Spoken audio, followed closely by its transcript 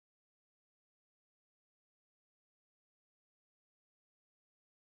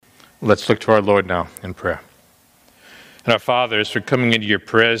Let's look to our Lord now in prayer. And our Father, as we're coming into your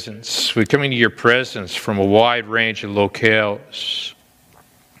presence, we're coming to your presence from a wide range of locales.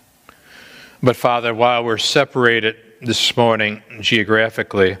 But Father, while we're separated this morning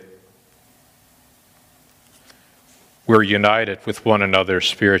geographically, we're united with one another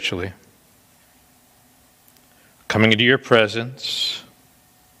spiritually. Coming into your presence,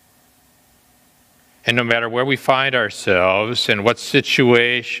 and no matter where we find ourselves, in what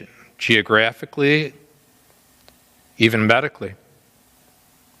situation, geographically, even medically,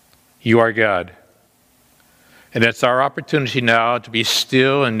 you are God. And it's our opportunity now to be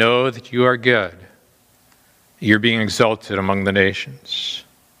still and know that you are God. You're being exalted among the nations.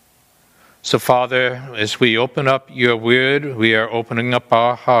 So, Father, as we open up your word, we are opening up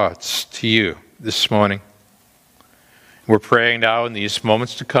our hearts to you this morning. We're praying now in these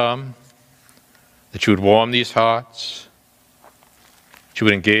moments to come that you would warm these hearts, that you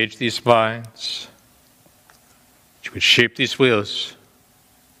would engage these minds, that you would shape these wheels.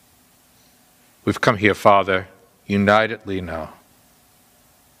 We've come here, Father, unitedly now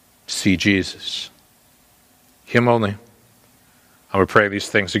to see Jesus, him only. And we pray these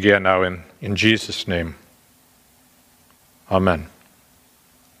things again now in Jesus' name. Amen.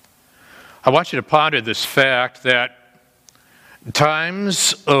 I want you to ponder this fact that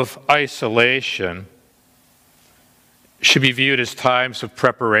times of isolation should be viewed as times of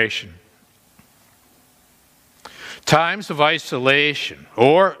preparation. Times of isolation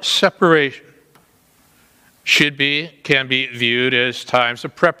or separation can be viewed as times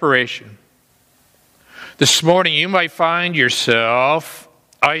of preparation. This morning you might find yourself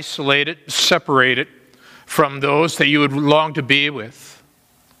isolated, separated from those that you would long to be with.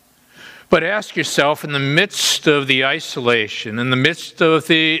 But ask yourself, in the midst of the isolation, in the midst of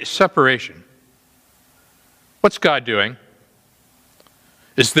the separation, what's God doing?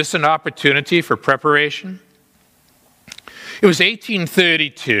 Is this an opportunity for preparation? It was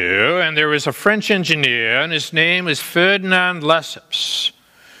 1832, and there was a French engineer, and his name was Ferdinand Lesseps,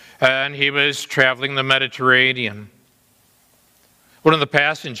 and he was traveling the Mediterranean. One of the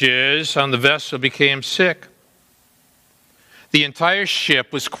passengers on the vessel became sick. The entire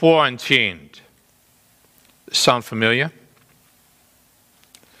ship was quarantined. Sound familiar?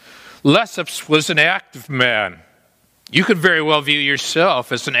 Lesseps was an active man. You could very well view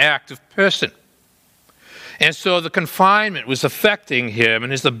yourself as an active person. And so the confinement was affecting him,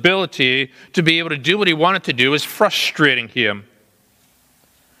 and his ability to be able to do what he wanted to do was frustrating him.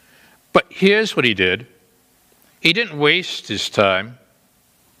 But here's what he did. He didn't waste his time.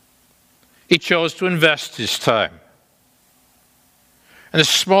 He chose to invest his time. And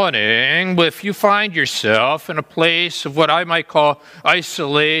this morning, if you find yourself in a place of what I might call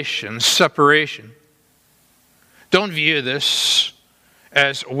isolation, separation, don't view this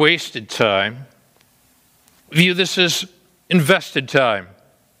as wasted time. View this as invested time.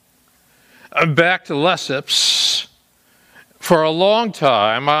 Back to Lesseps, for a long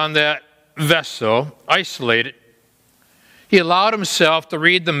time on that vessel, isolated, he allowed himself to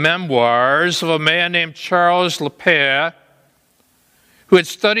read the memoirs of a man named Charles Lepere, who had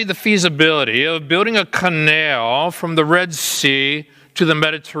studied the feasibility of building a canal from the Red Sea to the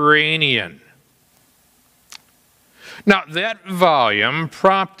Mediterranean. Now, that volume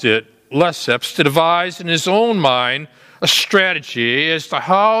prompted Lesseps to devise in his own mind a strategy as to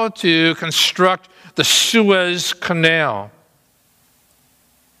how to construct the Suez Canal.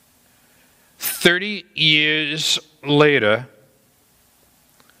 30 years later,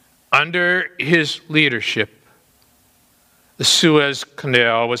 under his leadership, the Suez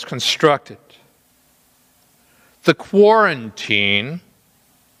Canal was constructed. The quarantine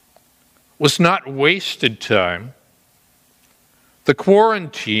was not wasted time. The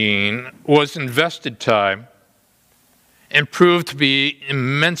quarantine was invested time and proved to be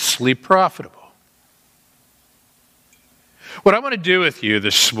immensely profitable. What I want to do with you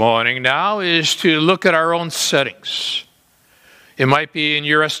this morning now is to look at our own settings. It might be, in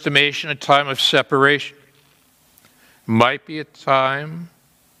your estimation, a time of separation. It might be a time,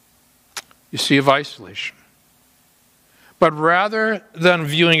 you see, of isolation. But rather than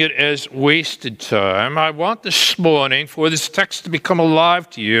viewing it as wasted time, I want this morning for this text to become alive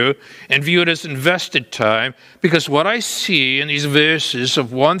to you and view it as invested time, because what I see in these verses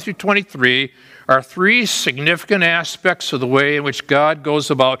of 1 through 23 are three significant aspects of the way in which God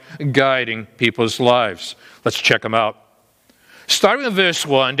goes about guiding people's lives. Let's check them out. Starting with verse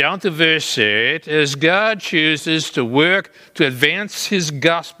 1 down to verse 8, as God chooses to work to advance his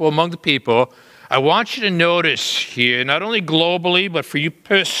gospel among the people, I want you to notice here, not only globally, but for you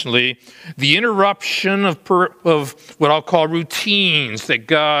personally, the interruption of what I'll call routines that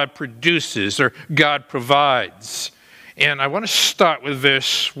God produces or God provides. And I want to start with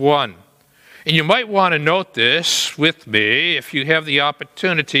verse 1. And you might want to note this with me if you have the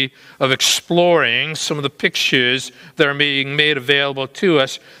opportunity of exploring some of the pictures that are being made available to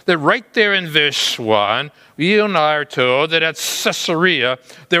us, that right there in verse 1, you and I are told that at Caesarea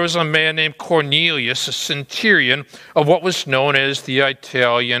there was a man named Cornelius, a centurion of what was known as the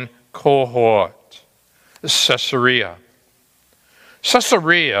Italian cohort. Caesarea.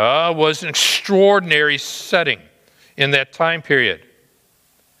 Caesarea was an extraordinary setting in that time period.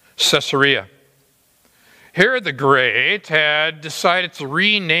 Caesarea. Herod the Great had decided to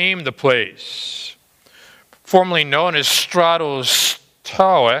rename the place, formerly known as Strato's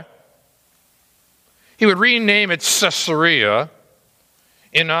Tower. He would rename it Caesarea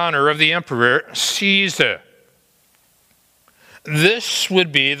in honor of the Emperor Caesar. This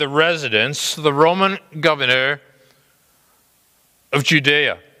would be the residence of the Roman governor of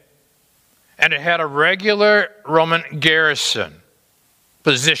Judea, and it had a regular Roman garrison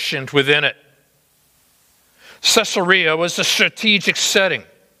positioned within it. Caesarea was a strategic setting.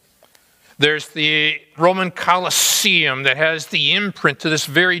 There's the Roman Colosseum that has the imprint to this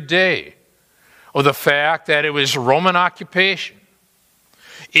very day of the fact that it was Roman occupation.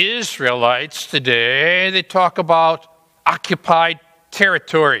 Israelites today, they talk about occupied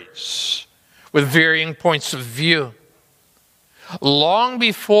territories with varying points of view. Long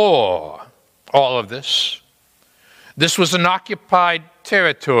before all of this was an occupied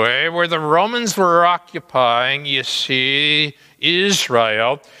territory where the Romans were occupying, you see,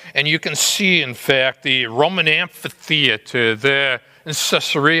 Israel. And you can see, in fact, the Roman amphitheater there in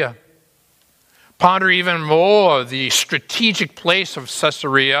Caesarea. Ponder even more the strategic place of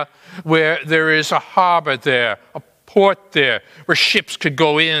Caesarea, where there is a harbor there, a port there, where ships could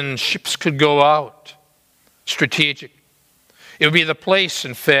go in, ships could go out. Strategic. It would be the place,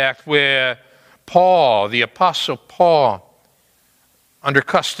 in fact, where Paul, the Apostle Paul, under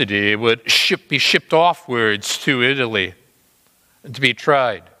custody, would be shipped offwards to Italy to be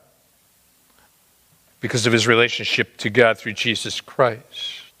tried because of his relationship to God through Jesus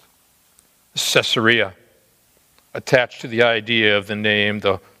Christ. Caesarea, attached to the idea of the name,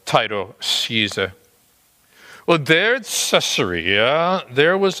 the title Caesar. Well, there at Caesarea,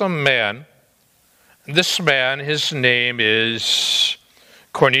 there was a man. This man, his name is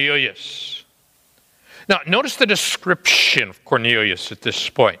Cornelius. Now, notice the description of Cornelius at this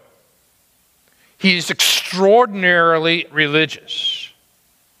point. He's extraordinarily religious.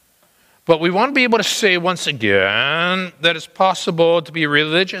 But we want to be able to say once again that it's possible to be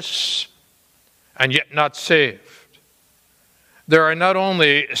religious and yet not saved. There are not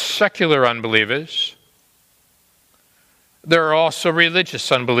only secular unbelievers, there are also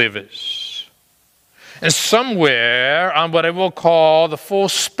religious unbelievers. And somewhere on what I will call the full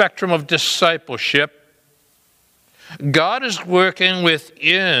spectrum of discipleship, God is working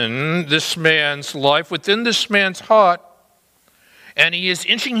within this man's life, within this man's heart, and he is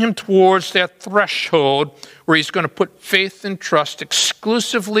inching him towards that threshold where he's going to put faith and trust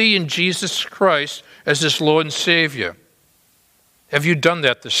exclusively in Jesus Christ as his Lord and Savior. Have you done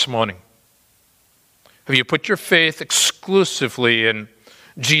that this morning? Have you put your faith exclusively in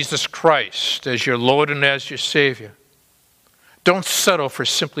Jesus Christ as your Lord and as your Savior? Don't settle for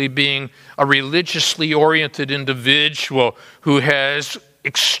simply being a religiously oriented individual who has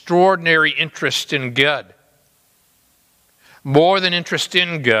extraordinary interest in God. More than interest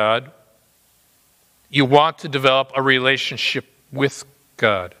in God, you want to develop a relationship with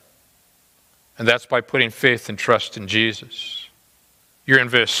God. And that's by putting faith and trust in Jesus. You're in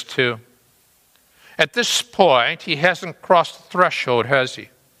verse 2. At this point, he hasn't crossed the threshold, has he?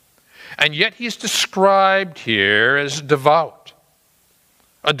 And yet he's described here as devout.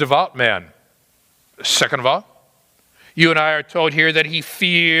 A devout man. Second of all, you and I are told here that he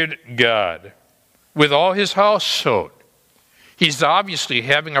feared God with all his household. He's obviously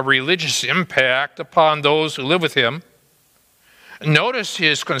having a religious impact upon those who live with him. Notice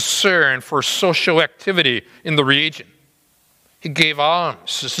his concern for social activity in the region. He gave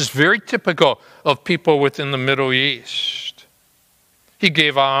alms. This is very typical of people within the Middle East. He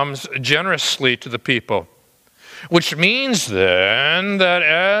gave alms generously to the people, which means then that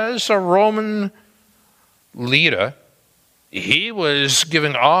as a Roman leader, he was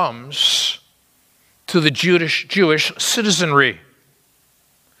giving alms to the Jewish citizenry.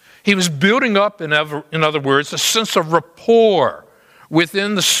 He was building up, in other words, a sense of rapport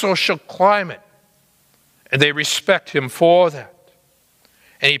within the social climate. And they respect him for that.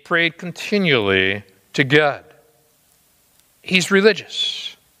 and he prayed continually to God. He's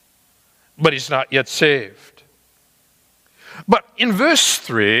religious, but he's not yet saved. But in verse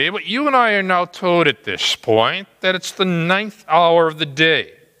 3, what you and I are now told at this point, that it's the 9th hour of the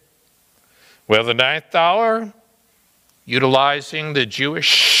day. Well, the 9th hour, utilizing the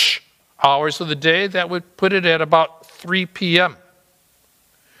Jewish hours of the day, that would put it at about 3 p.m.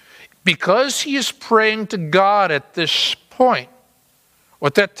 Because he is praying to God at this point,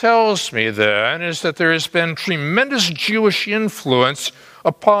 what that tells me then is that there has been tremendous Jewish influence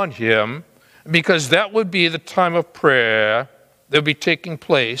upon him, because that would be the time of prayer that would be taking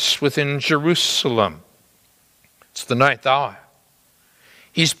place within Jerusalem. It's the 9th hour.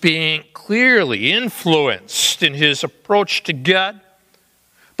 He's being clearly influenced in his approach to God,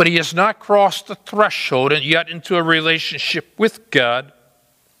 but he has not crossed the threshold yet into a relationship with God.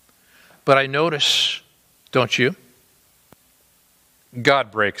 But I notice, don't you?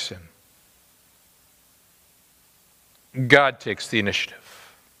 God breaks in. God takes the initiative.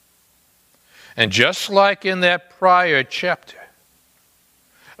 And just like in that prior chapter,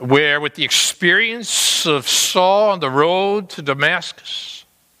 where with the experience of Saul on the road to Damascus,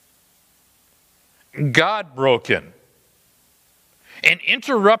 God broke in and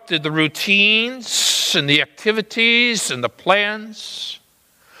interrupted the routines and the activities and the plans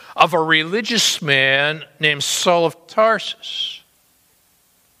of a religious man named Saul of Tarsus.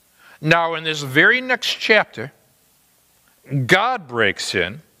 Now, in this very next chapter, God breaks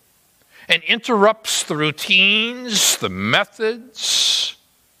in and interrupts the routines, the methods,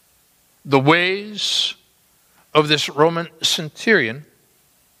 the ways of this Roman centurion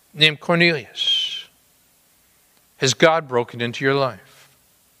named Cornelius. Has God broken into your life?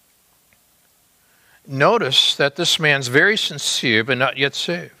 Notice that this man's very sincere but not yet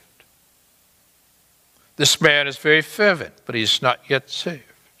saved. This man is very fervent, but he's not yet saved.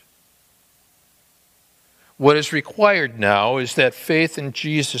 What is required now is that faith in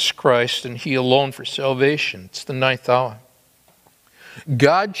Jesus Christ and he alone for salvation. It's the 9th hour.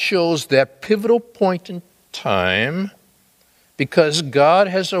 God chose that pivotal point in time because God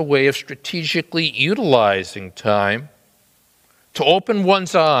has a way of strategically utilizing time to open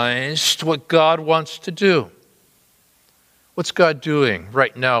one's eyes to what God wants to do. What's God doing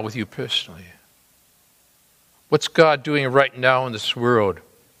right now with you personally? What's God doing right now in this world,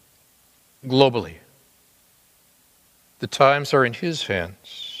 globally? The times are in his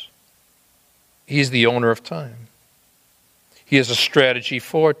hands. He's the owner of time. He has a strategy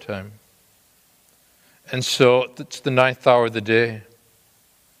for time. And so it's the 9th hour of the day.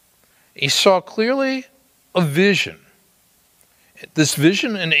 He saw clearly a vision. This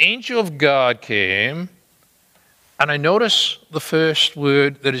vision, an angel of God came, and I notice the first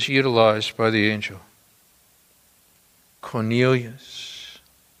word that is utilized by the angel. Cornelius.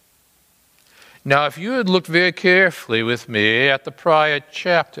 Now, if you had looked very carefully with me at the prior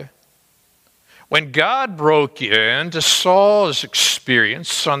chapter, when God broke into Saul's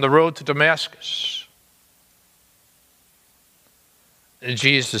experience on the road to Damascus,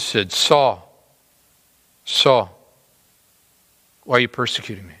 Jesus said, Saul, Saul, why are you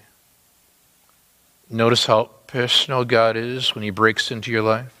persecuting me? Notice how personal God is when he breaks into your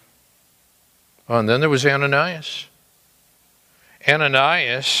life. Oh, and then there was Ananias.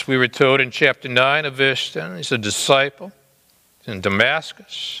 Ananias, we were told in chapter 9 of verse 10, he's a disciple in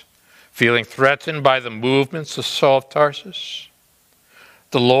Damascus, feeling threatened by the movements of Saul of Tarsus.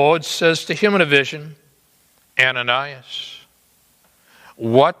 The Lord says to him in a vision, Ananias.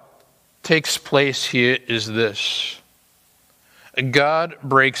 What takes place here is this. God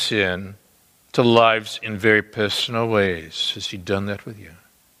breaks in to lives in very personal ways. Has he done that with you?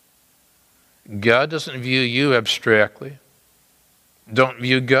 God doesn't view you abstractly. Don't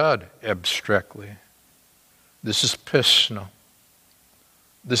view God abstractly. This is personal.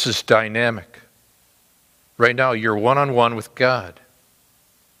 This is dynamic. Right now, you're one-on-one with God.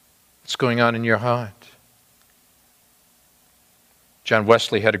 What's going on in your heart? John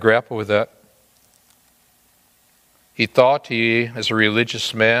Wesley had to grapple with that. He thought he, as a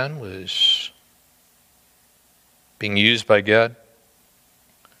religious man, was being used by God.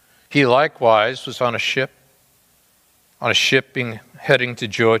 He likewise was on a ship heading to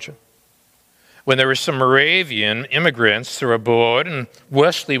Georgia, when there were some Moravian immigrants that were aboard, and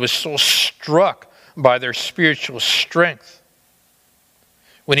Wesley was so struck by their spiritual strength.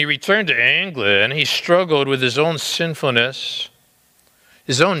 When he returned to England, he struggled with his own sinfulness,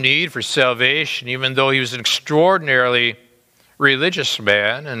 his own need for salvation, even though he was an extraordinarily religious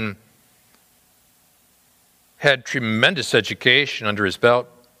man and had tremendous education under his belt.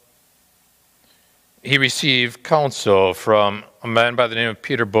 he received counsel from a man by the name of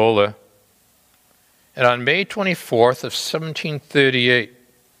Peter Bola. And on May 24th of 1738,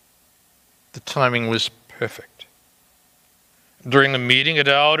 the timing was perfect. During the meeting at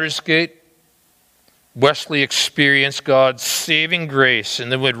Aldersgate, Wesley experienced God's saving grace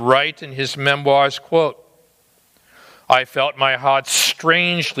and then would write in his memoirs, quote, "I felt my heart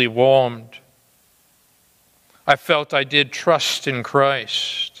strangely warmed. I felt I did trust in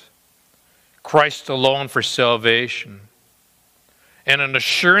Christ, Christ alone for salvation. And an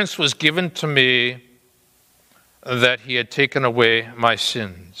assurance was given to me that he had taken away my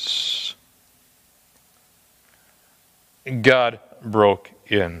sins." God broke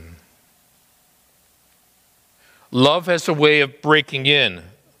in. Love has a way of breaking in,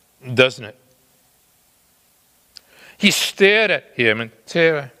 doesn't it? He stared at him in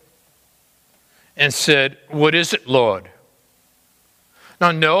terror and said, "What is it, Lord?"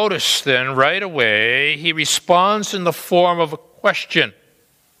 Now notice then, right away, he responds in the form of a question.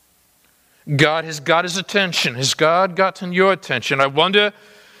 God has got his attention. Has God gotten your attention? I wonder,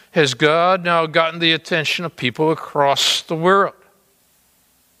 has God now gotten the attention of people across the world?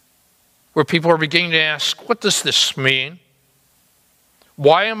 Where people are beginning to ask, what does this mean?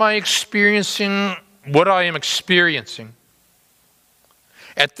 Why am I experiencing what I am experiencing?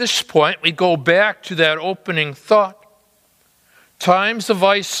 At this point, we go back to that opening thought. Times of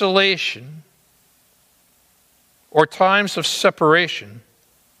isolation or times of separation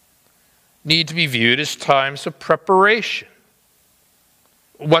need to be viewed as times of preparation.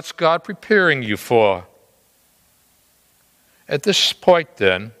 What's God preparing you for? At this point,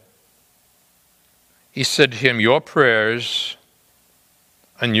 then, he said to him, "Your prayers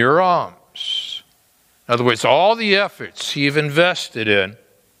and your alms," in other words, all the efforts you've invested in,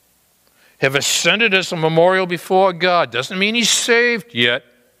 have ascended as a memorial before God. Doesn't mean he's saved yet.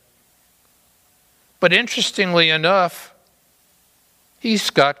 But interestingly enough, he's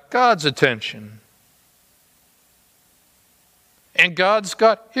got God's attention. And God's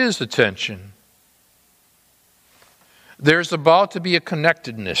got his attention. There's about to be a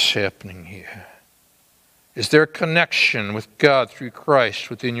connectedness happening here. Is there a connection with God through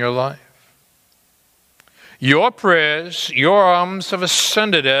Christ within your life? Your prayers, your alms have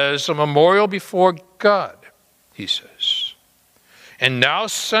ascended as a memorial before God, he says. And now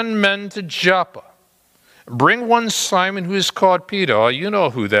send men to Joppa. Bring one Simon who is called Peter. Oh, you know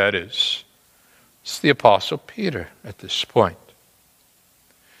who that is. It's the Apostle Peter at this point.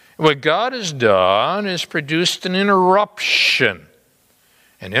 What God has done is produced an interruption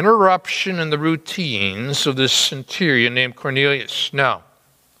in the routines of this centurion named Cornelius. Now,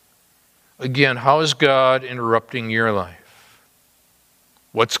 again, how is God interrupting your life?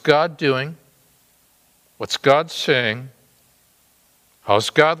 What's God doing? What's God saying? How's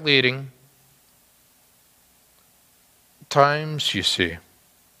God leading? Times, you see,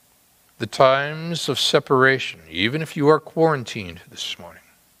 the times of separation, even if you are quarantined this morning.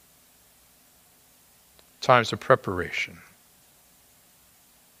 Times of preparation.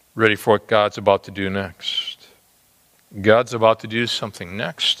 Ready for what God's about to do next. God's about to do something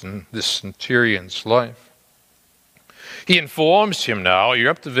next in this centurion's life. He informs him now,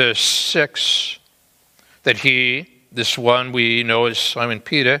 you're up to verse 6, that he, this one we know as Simon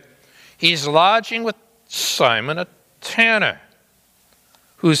Peter, he's lodging with Simon, a tanner,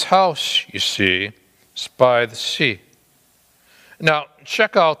 whose house, you see, is by the sea. Now,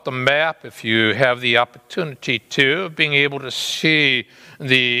 check out the map if you have the opportunity to, of being able to see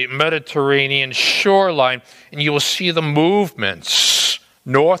the Mediterranean shoreline, and you will see the movements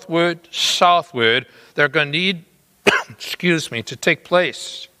northward, southward. They're going to need, to take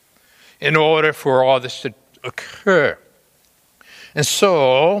place in order for all this to occur. And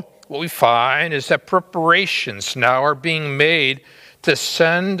so, what we find is that preparations now are being made to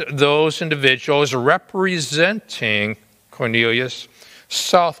send those individuals representing Cornelius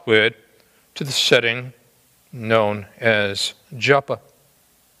southward to the setting known as Joppa.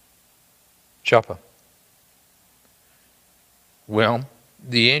 Joppa. Well,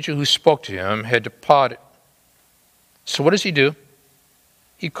 the angel who spoke to him had departed. So what does he do?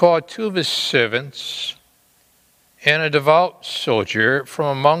 He called two of his servants and a devout soldier from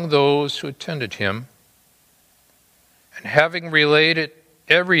among those who attended him. And having related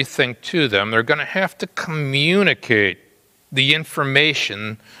everything to them, they're going to have to communicate the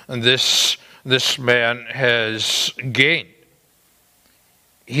information this man has gained.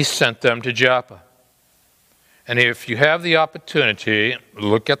 He sent them to Joppa. And if you have the opportunity,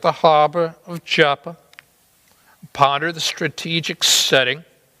 look at the harbor of Joppa, ponder the strategic setting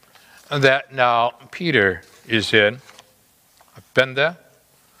that now Peter is in. I've been there.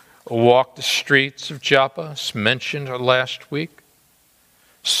 walked the streets of Joppa, as mentioned last week,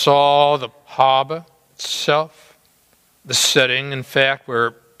 saw the harbor itself, the setting, in fact,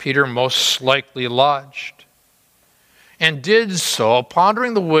 where Peter most likely lodged, and did so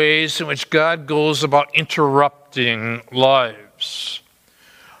pondering the ways in which God goes about interrupting lives.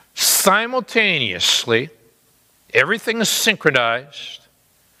 Simultaneously, everything is synchronized.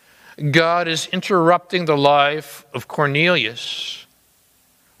 God is interrupting the life of Cornelius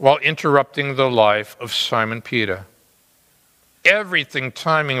while interrupting the life of Simon Peter. Everything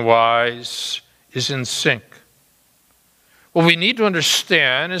timing-wise is in sync. What we need to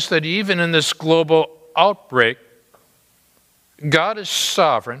understand is that even in this global outbreak, God is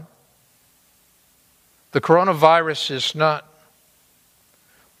sovereign. The coronavirus is not.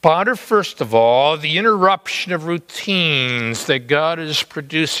 Ponder, first of all, the interruption of routines that God is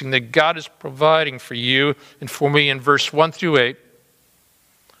producing, that God is providing for you and for me in verse 1 through 8.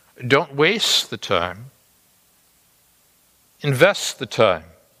 Don't waste the time. Invest the time.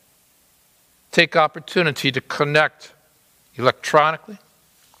 Take opportunity to connect electronically,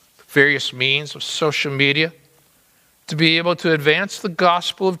 various means of social media, to be able to advance the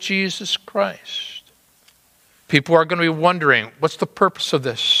gospel of Jesus Christ. People are going to be wondering, what's the purpose of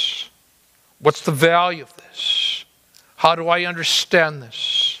this? What's the value of this? How do I understand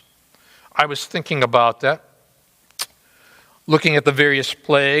this? I was thinking about that, looking at the various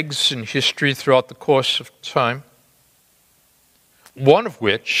plagues in history throughout the course of time, one of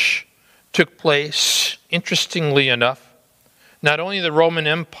which took place, interestingly enough, not only in the Roman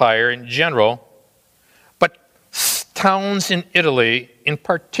Empire in general, but towns in Italy in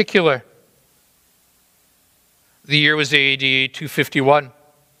particular. The year was AD 251.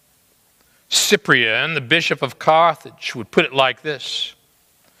 Cyprian, the bishop of Carthage, would put it like this: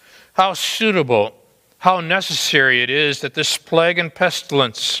 how suitable, how necessary it is that this plague and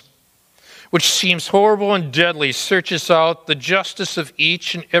pestilence, which seems horrible and deadly, searches out the justice of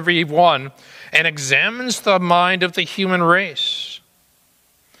each and every one and examines the mind of the human race.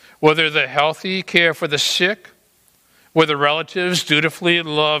 Whether the healthy care for the sick, whether relatives dutifully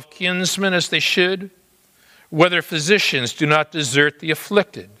love kinsmen as they should, whether physicians do not desert the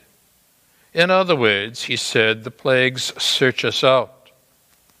afflicted. In other words, he said, the plagues search us out.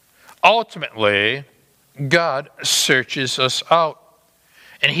 Ultimately, God searches us out.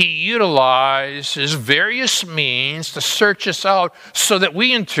 And he utilizes various means to search us out so that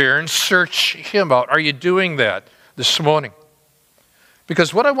we in turn search him out. Are you doing that this morning?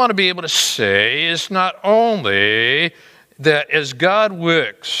 Because what I want to be able to say is not only that as God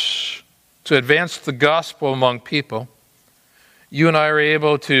works to advance the gospel among people, you and I are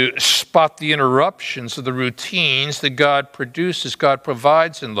able to spot the interruptions of the routines that God produces, God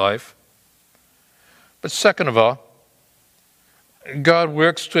provides in life. But second of all, God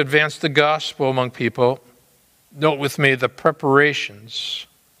works to advance the gospel among people. Note with me the preparations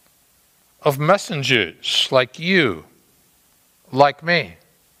of messengers like you, like me,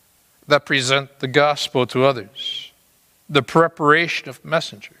 that present the gospel to others. The preparation of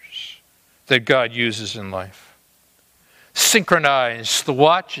messengers that God uses in life. Synchronize the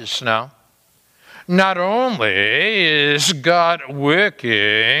watches now. Not only is God working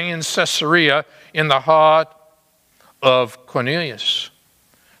in Caesarea in the heart of Cornelius,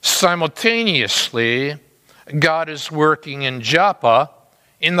 simultaneously, God is working in Joppa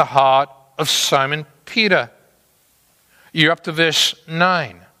in the heart of Simon Peter. You're up to verse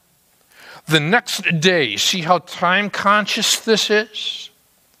 9. The next day, see how time conscious this is?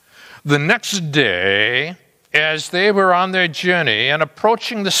 The next day, as they were on their journey and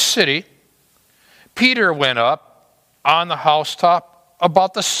approaching the city, Peter went up on the housetop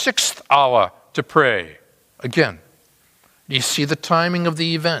about the 6th hour to pray. Again, you see the timing of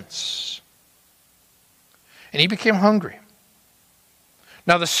the events. And he became hungry.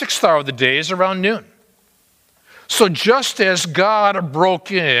 Now, the 6th hour of the day is around noon. So just as God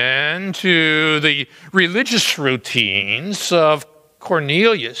broke into the religious routines of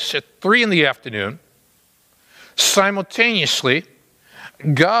Cornelius at 3 in the afternoon, simultaneously,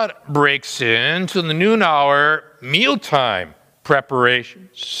 God breaks into the noon hour mealtime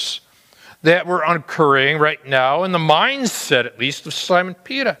preparations that were occurring right now in the mindset, at least, of Simon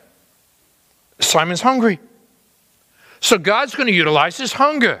Peter. Simon's hungry. So God's going to utilize his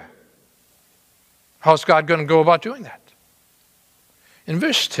hunger. How's God going to go about doing that? In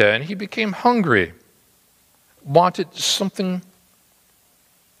verse 10, he became hungry, wanted something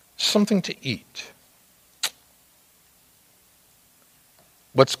to eat.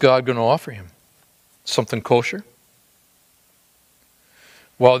 What's God going to offer him? Something kosher?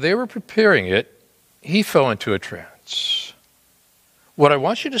 While they were preparing it, he fell into a trance. What I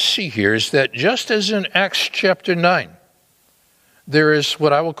want you to see here is that just as in Acts chapter 9, there is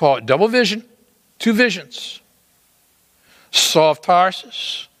what I will call double vision, two visions. Saul of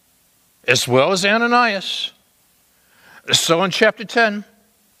Tarsus, as well as Ananias. So in chapter 10,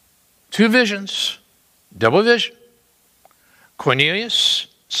 two visions, double vision. Cornelius,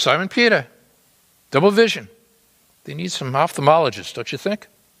 Simon Peter, double vision. They need some ophthalmologists, don't you think?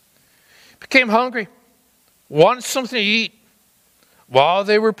 Became hungry, wanted something to eat. While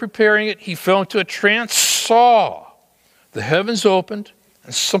they were preparing it, he fell into a trance, saw the heavens opened,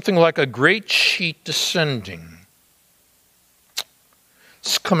 and something like a great sheet descending.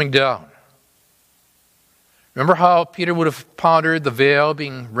 It's coming down. Remember how Peter would have pondered the veil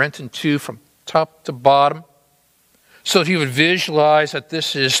being rent in two from top to bottom? So that he would visualize that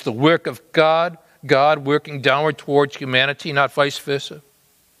this is the work of God, God working downward towards humanity, not vice versa.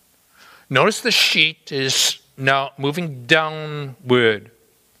 Notice the sheet is now moving downward.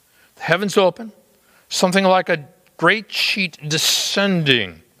 The heavens open, something like a great sheet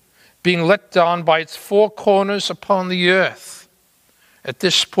descending, being let down by its four corners upon the earth. At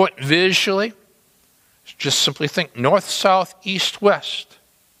this point, visually, just simply think north, south, east, west.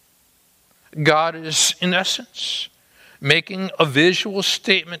 God is, in essence, making a visual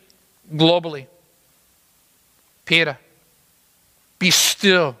statement globally. Peter, be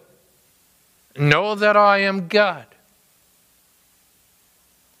still. Know that I am God.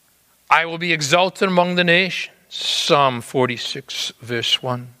 I will be exalted among the nations. Psalm 46, verse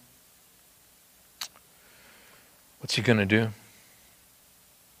 1. What's he going to do?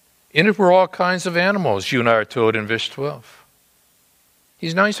 In it were all kinds of animals, you and I are told in verse 12.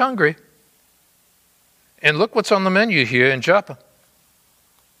 He's hungry. And look what's on the menu here in Joppa.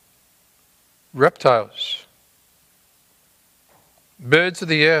 Reptiles. Birds of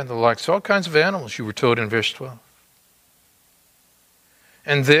the air and the likes, all kinds of animals, you were told in verse 12.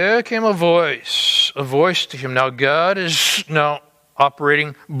 And there came a voice to him. Now God is now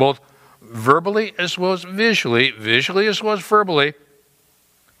operating both verbally as well as visually as well as verbally.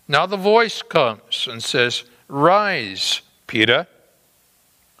 Now the voice comes and says, rise, Peter,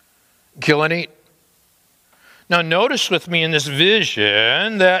 kill and eat. Now notice with me in this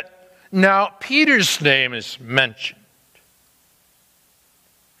vision that now Peter's name is mentioned.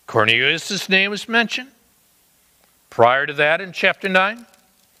 Cornelius' name is mentioned. Prior to that in chapter 9,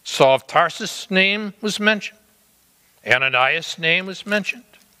 Saul of Tarsus' name was mentioned. Ananias' name was mentioned.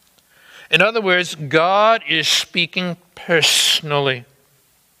 In other words, God is speaking personally.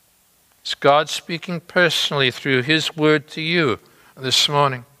 It's God speaking personally through his word to you this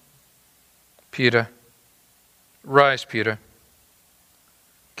morning. Peter, rise, Peter,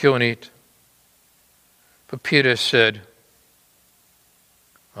 kill and eat. But Peter said,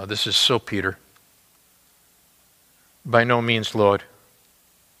 oh, this is so Peter. By no means, Lord.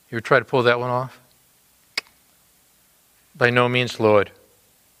 You ever try to pull that one off? By no means, Lord.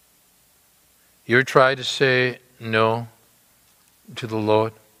 You ever try to say no to the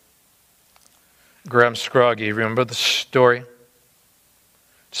Lord? Graham Scroggie, remember the story?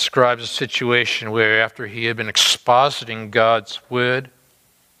 Describes a situation where after he had been expositing God's word, at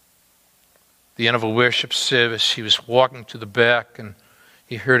the end of a worship service, he was walking to the back and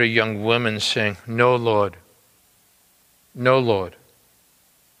he heard a young woman saying, no, Lord. No, Lord.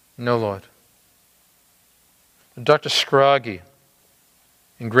 No, Lord. Dr. Scroggie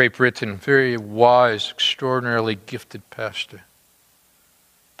in Great Britain, very wise, extraordinarily gifted pastor,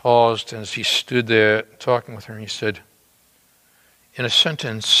 paused as he stood there talking with her, and he said, in a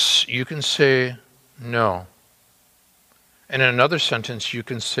sentence, you can say no. And in another sentence, you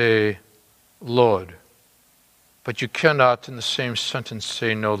can say, Lord. But you cannot in the same sentence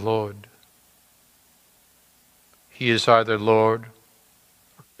say no, Lord. He is either Lord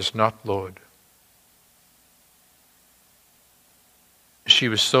or is not Lord. She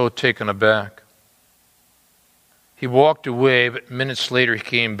was so taken aback. He walked away, but minutes later he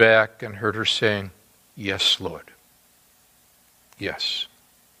came back and heard her saying, yes, Lord. Yes.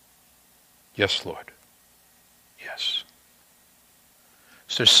 Yes, Lord. Yes.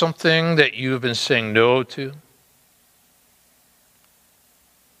 Is there something that you have been saying no to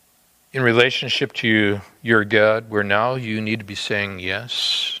in relationship to your God, where now you need to be saying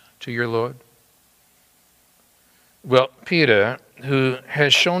yes to your Lord? Well, Peter, who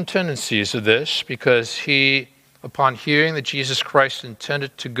has shown tendencies of this because he, upon hearing that Jesus Christ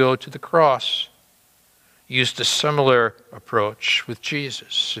intended to go to the cross, used a similar approach with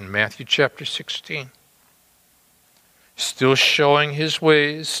Jesus in Matthew chapter 16. Still showing his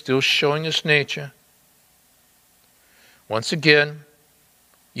ways, still showing his nature. Once again,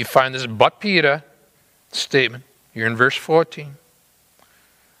 you find this but Peter statement here in verse 14.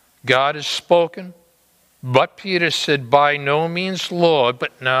 God has spoken, but Peter said, by no means, Lord.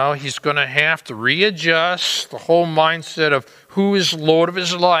 But now he's going to have to readjust the whole mindset of who is Lord of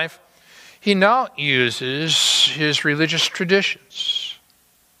his life. He now uses his religious traditions,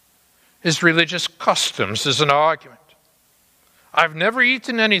 his religious customs as an argument. I've never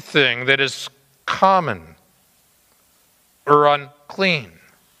eaten anything that is common or unclean.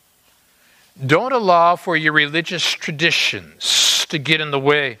 Don't allow for your religious traditions to get in the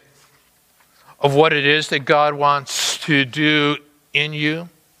way of what it is that God wants to do in you,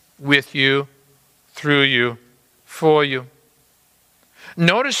 with you, through you, for you.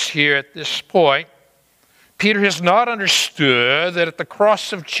 Notice here at this point, Peter has not understood that at the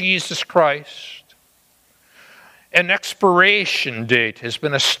cross of Jesus Christ, an expiration date has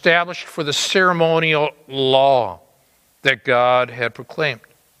been established for the ceremonial law that God had proclaimed.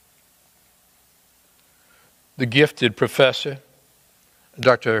 The gifted professor,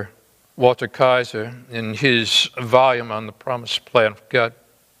 Dr. Walter Kaiser, in his volume on the promised plan of God,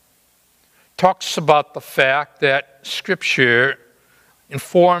 talks about the fact that Scripture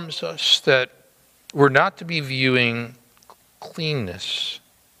informs us that we're not to be viewing cleanness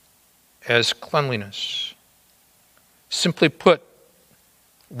as cleanliness. Simply put,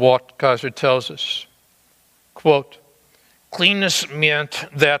 Walt Kaiser tells us, quote, cleanness meant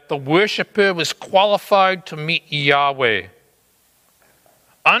that the worshiper was qualified to meet Yahweh.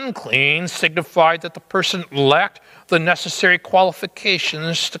 Unclean signified that the person lacked the necessary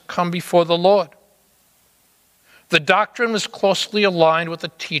qualifications to come before the Lord. The doctrine was closely aligned with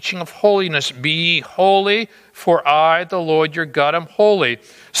the teaching of holiness. Be ye holy, for I, the Lord your God, am holy.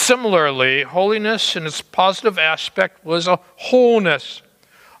 Similarly, holiness in its positive aspect was a wholeness,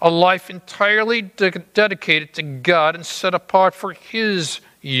 a life entirely dedicated to God and set apart for His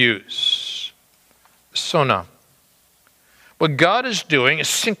use. So now, what God is doing is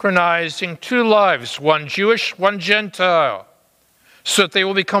synchronizing two lives, one Jewish, one Gentile, so that they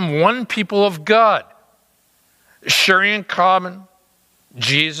will become one people of God, sharing in common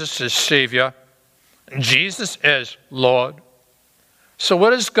Jesus as Savior, Jesus as Lord. So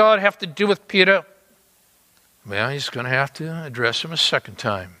what does God have to do with Peter? Well, he's going to have to address him a second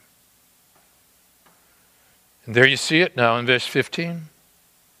time. And there you see it now in verse 15.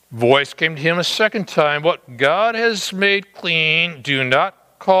 Voice came to him a second time. What God has made clean, do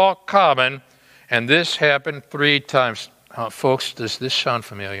not call common. And this happened 3 times. Folks, does this sound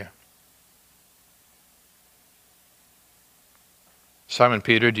familiar? Simon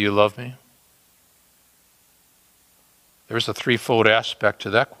Peter, do you love me? There was a threefold aspect to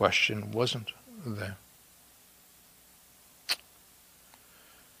that question, wasn't there?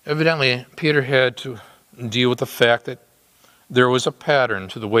 Evidently, Peter had to deal with the fact that there was a pattern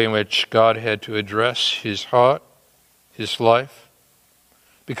to the way in which God had to address his heart, his life.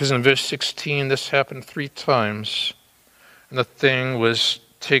 Because in verse 16, this happened 3 times. And the thing was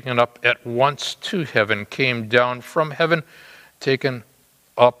taken up at once to heaven, came down from heaven, taken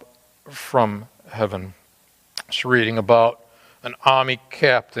up from heaven. It's reading about an army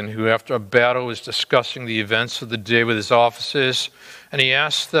captain who, after a battle, was discussing the events of the day with his officers, and he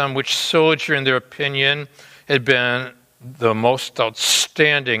asked them which soldier, in their opinion, had been the most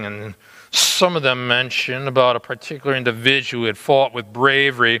outstanding. And some of them mentioned about a particular individual who had fought with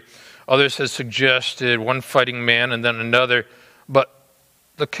bravery. Others had suggested one fighting man and then another. But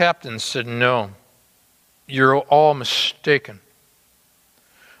the captain said, no, you're all mistaken.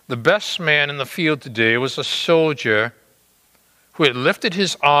 The best man in the field today was a soldier who had lifted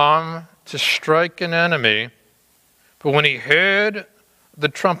his arm to strike an enemy, but when he heard the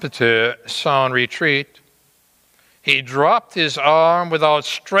trumpeter sound retreat, he dropped his arm without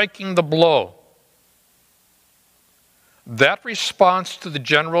striking the blow. That response to the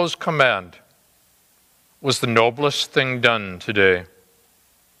general's command was the noblest thing done today.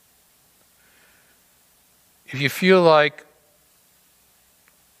 If you feel like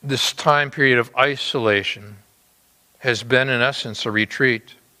this time period of isolation has been, in essence, a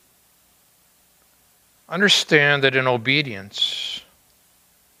retreat, understand that in obedience,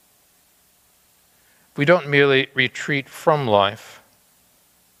 we don't merely retreat from life,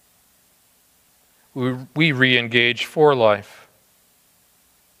 we re-engage for life.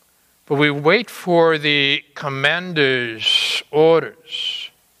 But we wait for the commander's orders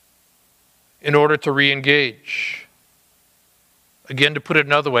in order to re-engage. Again, to put it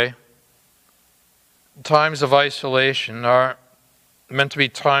another way, times of isolation are meant to be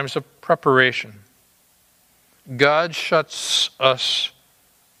times of preparation. God shuts us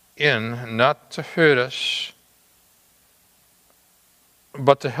in not to hurt us,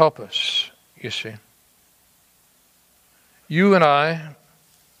 but to help us, you see. You and I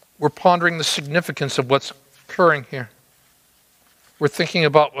we're pondering the significance of what's occurring here. We're thinking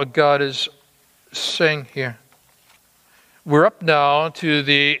about what God is saying here. We're up now to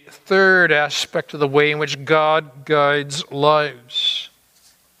the third aspect of the way in which God guides lives.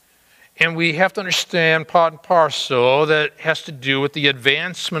 And we have to understand part and parcel that it has to do with the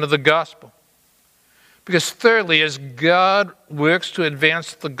advancement of the gospel. Because thirdly, as God works to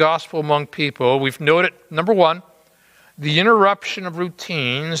advance the gospel among people, we've noted, number one, the interruption of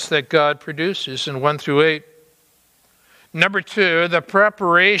routines that God produces in 1 through 8. Number two, the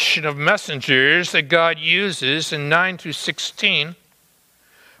preparation of messengers that God uses in 9 through 16.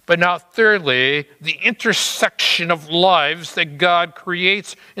 But now thirdly, the intersection of lives that God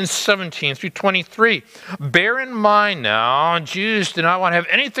creates in 17 through 23. Bear in mind now, Jews do not want to have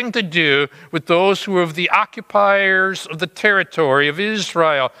anything to do with those who are the occupiers of the territory of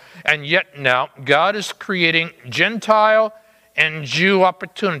Israel. And yet now, God is creating Gentile and Jew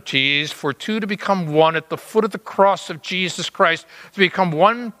opportunities for two to become one at the foot of the cross of Jesus Christ, to become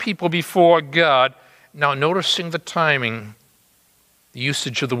one people before God. Now, noticing the timing, the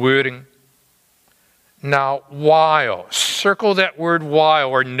usage of the wording. Now, while, circle that word while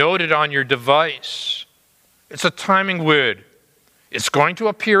or note it on your device. It's a timing word. It's going to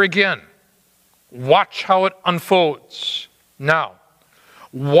appear again. Watch how it unfolds. Now,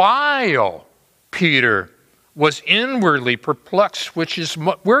 while Peter was inwardly perplexed, which is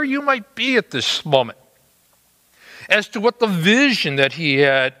where you might be at this moment, as to what the vision that he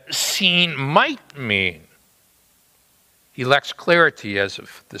had seen might mean, he lacks clarity as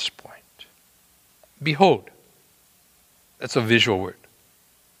of this point. Behold, that's a visual word.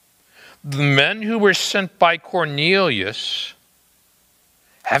 The men who were sent by Cornelius,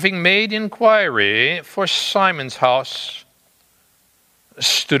 having made inquiry for Simon's house,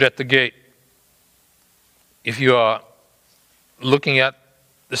 stood at the gate. If you are looking at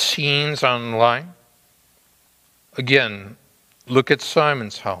the scenes online, again, look at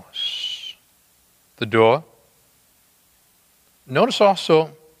Simon's house. The door. Notice also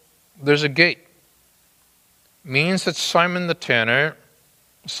there's a gate. Means that Simon the tanner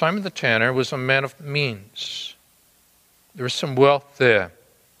was a man of means. There was some wealth there.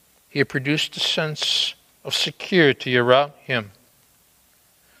 He had produced a sense of security around him.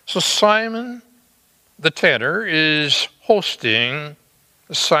 So Simon the tanner is hosting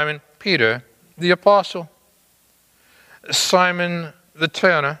Simon Peter, the apostle. Simon the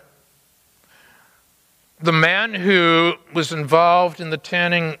tanner, the man who was involved in the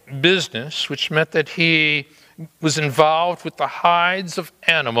tanning business, which meant that he was involved with the hides of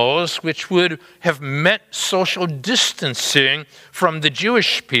animals, which would have meant social distancing from the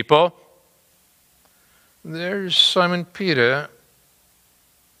Jewish people. There's Simon Peter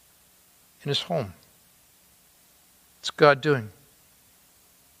in his home. What's God doing?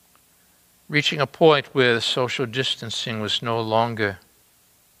 Reaching a point where social distancing was no longer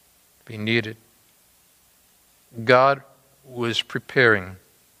being needed. God was preparing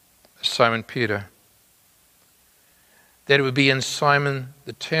Simon Peter that it would be in Simon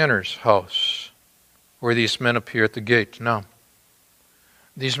the tanner's house where these men appear at the gate. Now,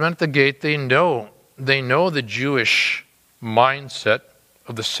 these men at the gate, they know the Jewish mindset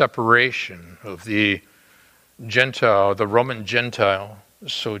of the separation of the Gentile, the Roman Gentile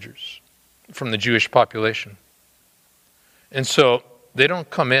soldiers from the Jewish population. And so they don't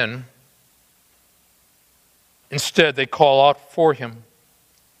come in. Instead, they call out for him.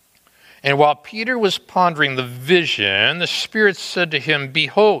 And while Peter was pondering the vision, the Spirit said to him,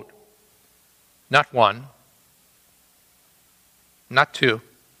 behold, not one, not two,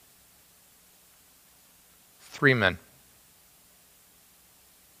 3 men.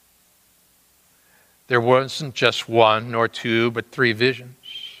 There wasn't just one nor two, but 3 visions.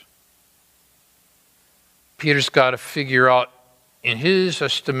 Peter's got to figure out, in his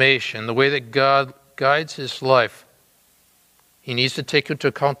estimation, the way that God guides his life. He needs to take into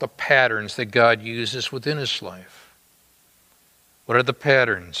account the patterns that God uses within his life. What are the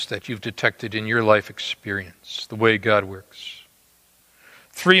patterns that you've detected in your life experience, the way God works?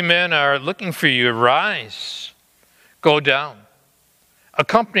 3 men are looking for you. Rise, go down,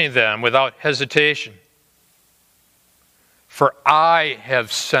 accompany them without hesitation. For I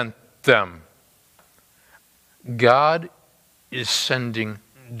have sent them. God is sending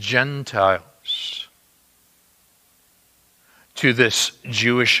Gentiles to this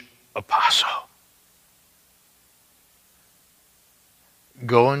Jewish apostle.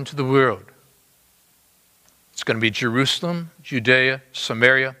 Go into the world. It's going to be Jerusalem, Judea,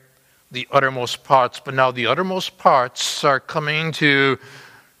 Samaria, the uttermost parts. But now the uttermost parts are coming to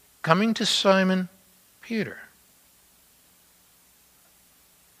Simon Peter.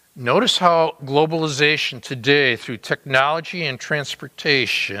 Notice how globalization today, through technology and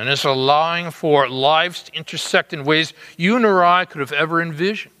transportation, is allowing for lives to intersect in ways you nor I could have ever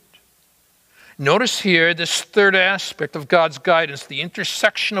envisioned. Notice here this third aspect of God's guidance, the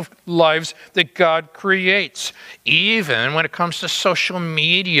intersection of lives that God creates. Even when it comes to social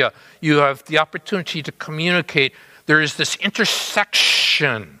media, you have the opportunity to communicate. There is this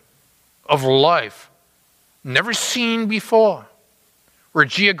intersection of life never seen before, where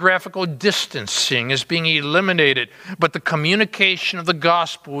geographical distancing is being eliminated, but the communication of the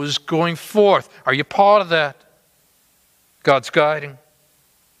gospel is going forth. Are you part of that? God's guiding.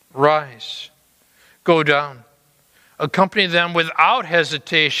 Rise. Go down. Accompany them without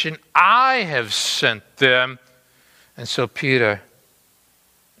hesitation. I have sent them. And so Peter,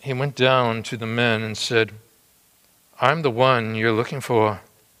 he went down to the men and said, I'm the one you're looking for.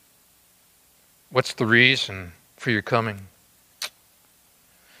 What's the reason for your coming?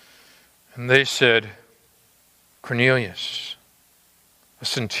 And they said, Cornelius, a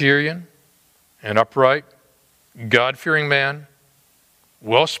centurion, an upright, God-fearing man,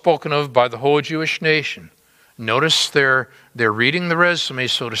 well spoken of by the whole Jewish nation. Notice they're reading the resume,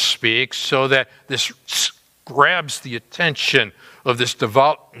 so to speak, so that this grabs the attention of this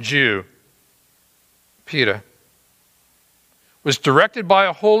devout Jew. Peter was directed by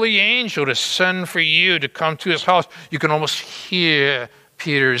a holy angel to send for you to come to his house. You can almost hear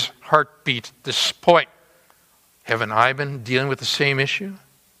Peter's heartbeat at this point. Haven't I been dealing with the same issue?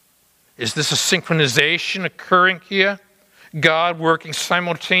 Is this a synchronization occurring here? God working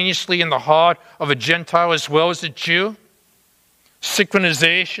simultaneously in the heart of a Gentile as well as a Jew?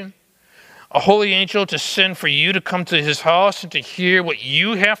 Synchronization? A holy angel to send for you to come to his house and to hear what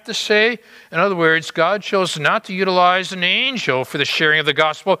you have to say? In other words, God chose not to utilize an angel for the sharing of the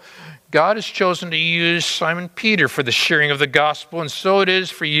gospel. God has chosen to use Simon Peter for the sharing of the gospel, and so it is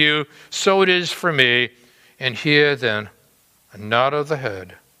for you, so it is for me. And here then, a nod of the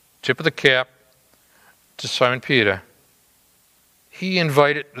head, tip of the cap to Simon Peter. He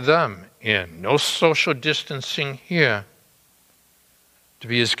invited them in, no social distancing here, to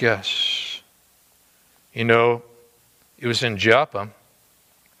be his guests. You know, it was in Joppa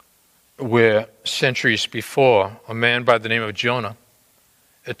where centuries before, a man by the name of Jonah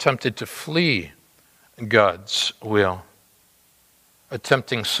attempted to flee God's will,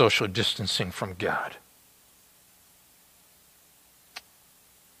 attempting social distancing from God.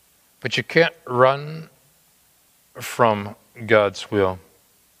 But you can't run from God's will.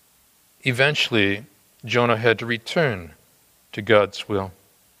 Eventually, Jonah had to return to God's will.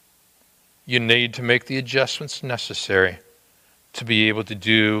 You need to make the adjustments necessary to be able to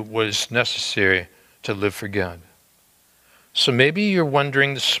do what is necessary to live for God. So maybe you're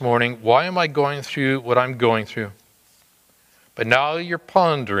wondering this morning, why am I going through what I'm going through? But now you're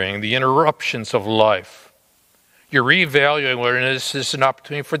pondering the interruptions of life. You're reevaluating whether this is an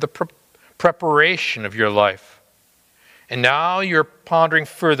opportunity for the preparation of your life. And now you're pondering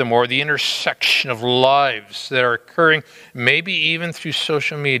furthermore the intersection of lives that are occurring, maybe even through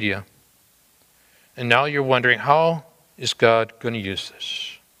social media. And now you're wondering, how is God going to use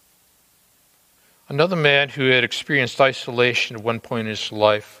this? Another man who had experienced isolation at one point in his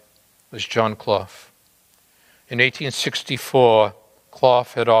life was John Clough. In 1864, Clough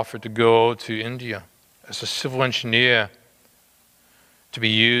had offered to go to India as a civil engineer to be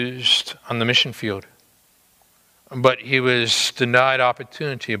used on the mission field. But he was denied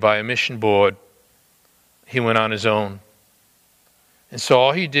opportunity by a mission board. He went on his own. And so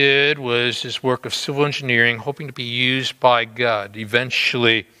all he did was his work of civil engineering, hoping to be used by God,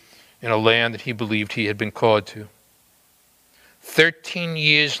 eventually in a land that he believed he had been called to. 13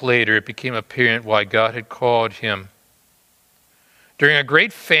 years later, it became apparent why God had called him. During a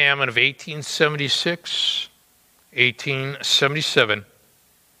great famine of 1876, 1877,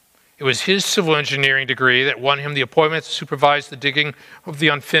 it was his civil engineering degree that won him the appointment to supervise the digging of the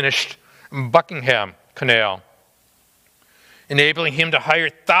unfinished Buckingham Canal, enabling him to hire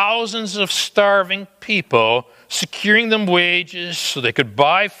thousands of starving people, securing them wages so they could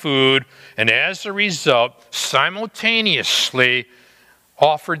buy food, and as a result, simultaneously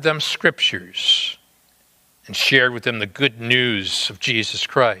offered them scriptures and shared with them the good news of Jesus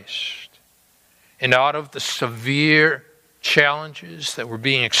Christ. And out of the severe challenges that were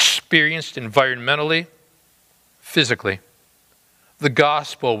being experienced environmentally, physically, the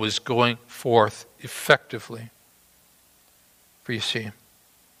gospel was going forth effectively. For you see,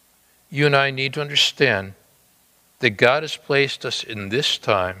 you and I need to understand that God has placed us in this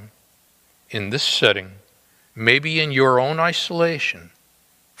time, in this setting, maybe in your own isolation,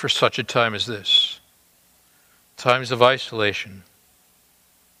 for such a time as this. Times of isolation,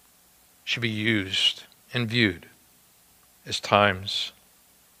 should be used and viewed as times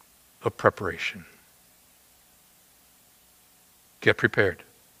of preparation. Get prepared.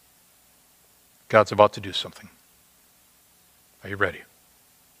 God's about to do something. Are you ready?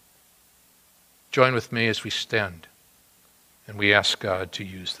 Join with me as we stand and we ask God to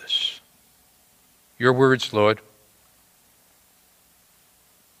use this. Your words, Lord,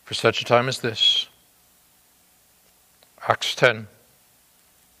 for such a time as this. Acts 10.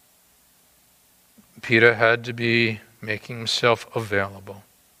 Peter had to be making himself available.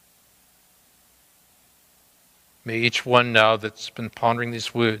 May each one now that's been pondering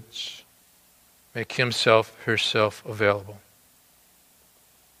these words make himself, herself available.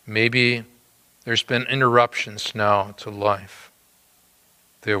 Maybe there's been interruptions now to life,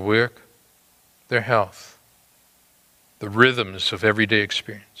 their work, their health, the rhythms of everyday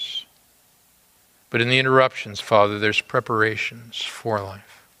experience. But in the interruptions, Father, there's preparations for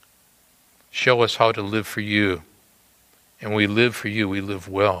life. Show us how to live for you. And when we live for you, we live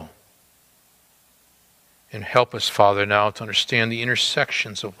well. And help us, Father, now to understand the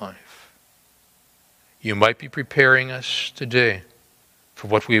intersections of life. You might be preparing us today for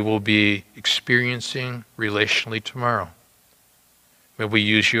what we will be experiencing relationally tomorrow. May we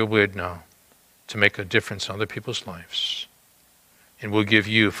use your word now to make a difference in other people's lives. And we'll give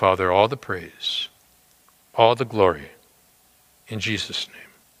you, Father, all the praise, all the glory. In Jesus'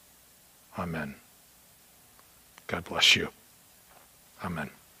 name, amen. God bless you. Amen.